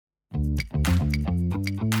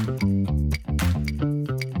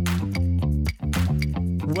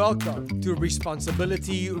Welcome to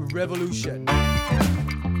Responsibility Revolution.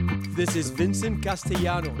 This is Vincent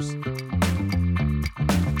Castellanos.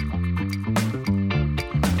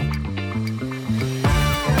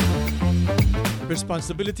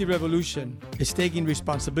 Responsibility Revolution is taking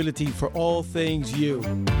responsibility for all things you.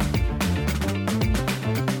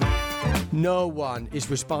 No one is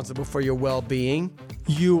responsible for your well-being.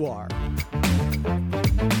 You are.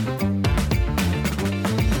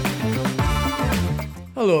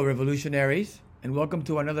 Hello, revolutionaries, and welcome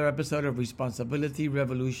to another episode of Responsibility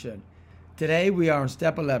Revolution. Today we are on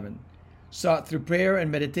step 11, sought through prayer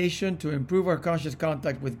and meditation to improve our conscious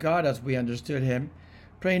contact with God as we understood Him,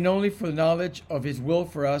 praying only for the knowledge of His will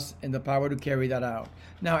for us and the power to carry that out.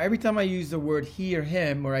 Now, every time I use the word He or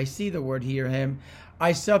Him, or I see the word He or Him,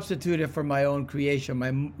 I substitute it for my own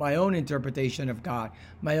creation, my own interpretation of God,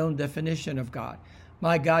 my own definition of God.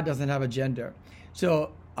 My God doesn't have a gender.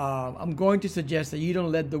 So I'm going to suggest that you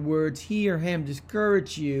don't let the words He or Him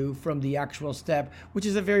discourage you from the actual step, which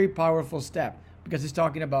is a very powerful step because it's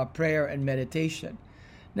talking about prayer and meditation.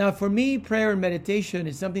 Now, for me, prayer and meditation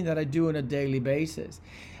is something that I do on a daily basis.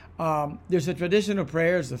 There's a traditional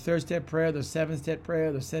prayers, the third step prayer, the seventh step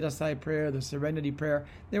prayer, the set aside prayer, the serenity prayer.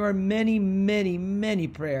 There are many, many, many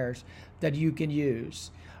prayers that you can use.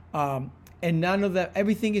 And none of them,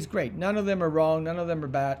 everything is great. None of them are wrong. None of them are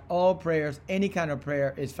bad. All prayers, any kind of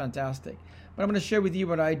prayer is fantastic. But I'm going to share with you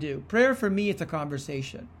what I do. Prayer for me is a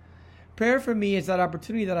conversation. Prayer for me is that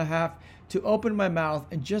opportunity that I have to open my mouth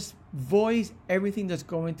and just voice everything that's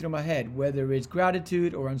going through my head, whether it's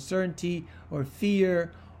gratitude or uncertainty or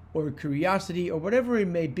fear or curiosity or whatever it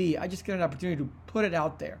may be. I just get an opportunity to put it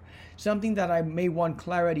out there. Something that I may want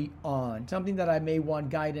clarity on, something that I may want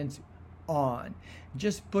guidance on.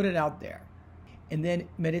 Just put it out there. And then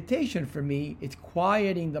meditation for me, it's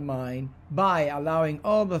quieting the mind by allowing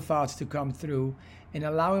all the thoughts to come through and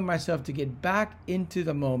allowing myself to get back into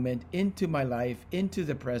the moment, into my life, into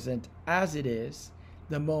the present as it is,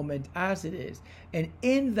 the moment as it is. And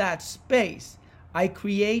in that space, I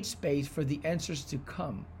create space for the answers to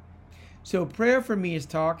come. So prayer for me is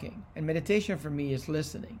talking and meditation for me is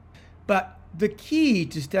listening. But the key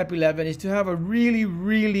to step 11 is to have a really,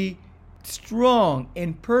 really strong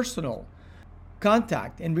and personal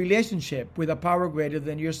contact and relationship with a power greater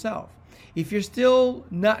than yourself. If you're still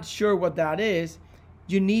not sure what that is,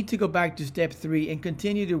 you need to go back to step 3 and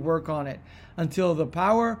continue to work on it until the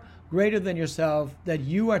power greater than yourself that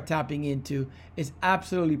you are tapping into is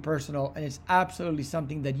absolutely personal and it's absolutely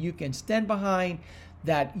something that you can stand behind,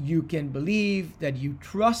 that you can believe, that you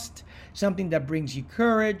trust, something that brings you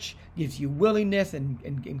courage, gives you willingness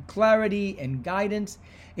and clarity and guidance.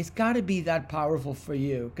 It's got to be that powerful for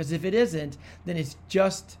you, because if it isn't, then it's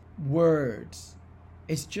just words.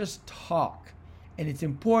 It's just talk. And it's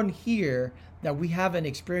important here that we have an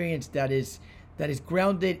experience that is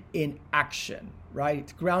grounded in action, right?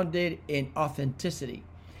 It's grounded in authenticity.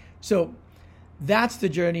 So that's the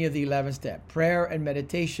journey of the 11th step: prayer and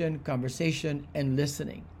meditation, conversation, and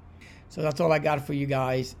listening. So that's all I got for you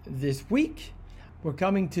guys this week. We're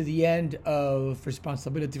coming to the end of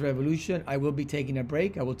Responsibility Revolution. I will be taking a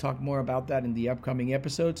break. I will talk more about that in the upcoming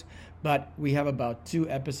episodes, but we have about 2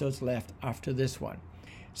 episodes left after this one.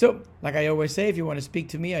 So, like I always say, if you want to speak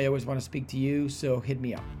to me, I always want to speak to you, so hit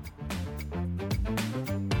me up.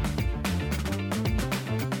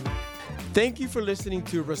 Thank you for listening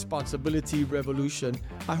to Responsibility Revolution.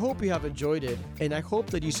 I hope you have enjoyed it, and I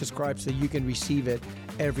hope that you subscribe so you can receive it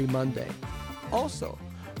every Monday. Also,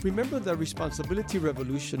 remember that Responsibility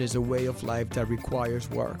Revolution is a way of life that requires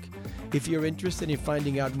work. If you're interested in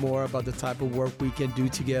finding out more about the type of work we can do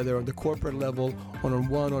together on the corporate level or on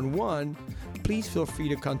one-on-one, please feel free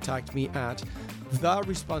to contact me at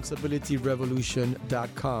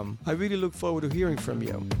theresponsibilityrevolution.com. I really look forward to hearing from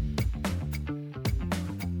you.